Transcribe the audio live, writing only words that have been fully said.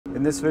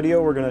In this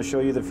video, we're going to show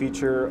you the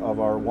feature of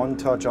our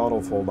one-touch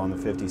AutoFold on the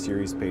 50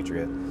 Series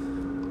Patriot.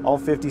 All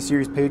 50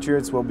 Series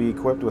Patriots will be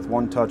equipped with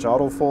one-touch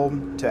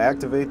AutoFold. To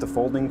activate the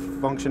folding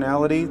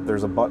functionality,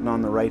 there's a button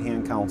on the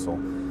right-hand console.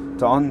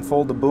 To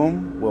unfold the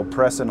boom, we'll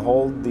press and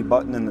hold the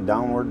button in the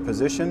downward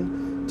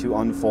position to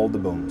unfold the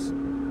booms.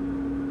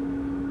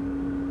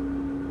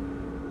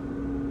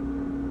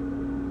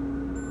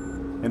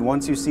 And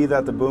once you see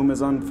that the boom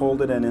is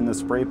unfolded and in the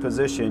spray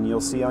position, you'll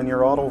see on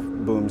your auto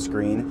boom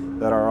screen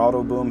that our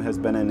auto boom has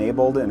been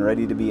enabled and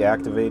ready to be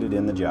activated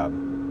in the job.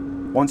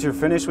 Once you're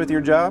finished with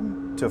your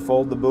job, to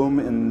fold the boom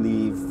in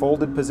the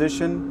folded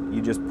position, you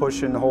just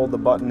push and hold the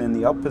button in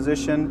the up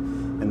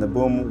position and the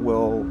boom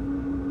will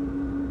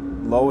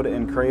load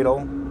and cradle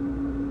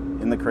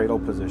in the cradle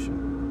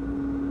position.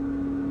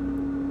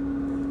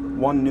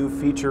 One new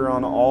feature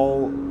on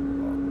all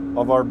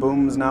of our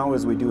booms now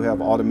is we do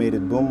have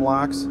automated boom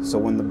locks, so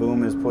when the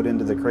boom is put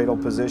into the cradle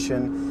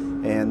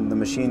position and the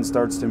machine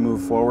starts to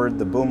move forward,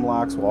 the boom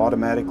locks will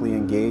automatically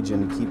engage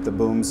and keep the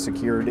booms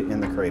secured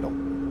in the cradle.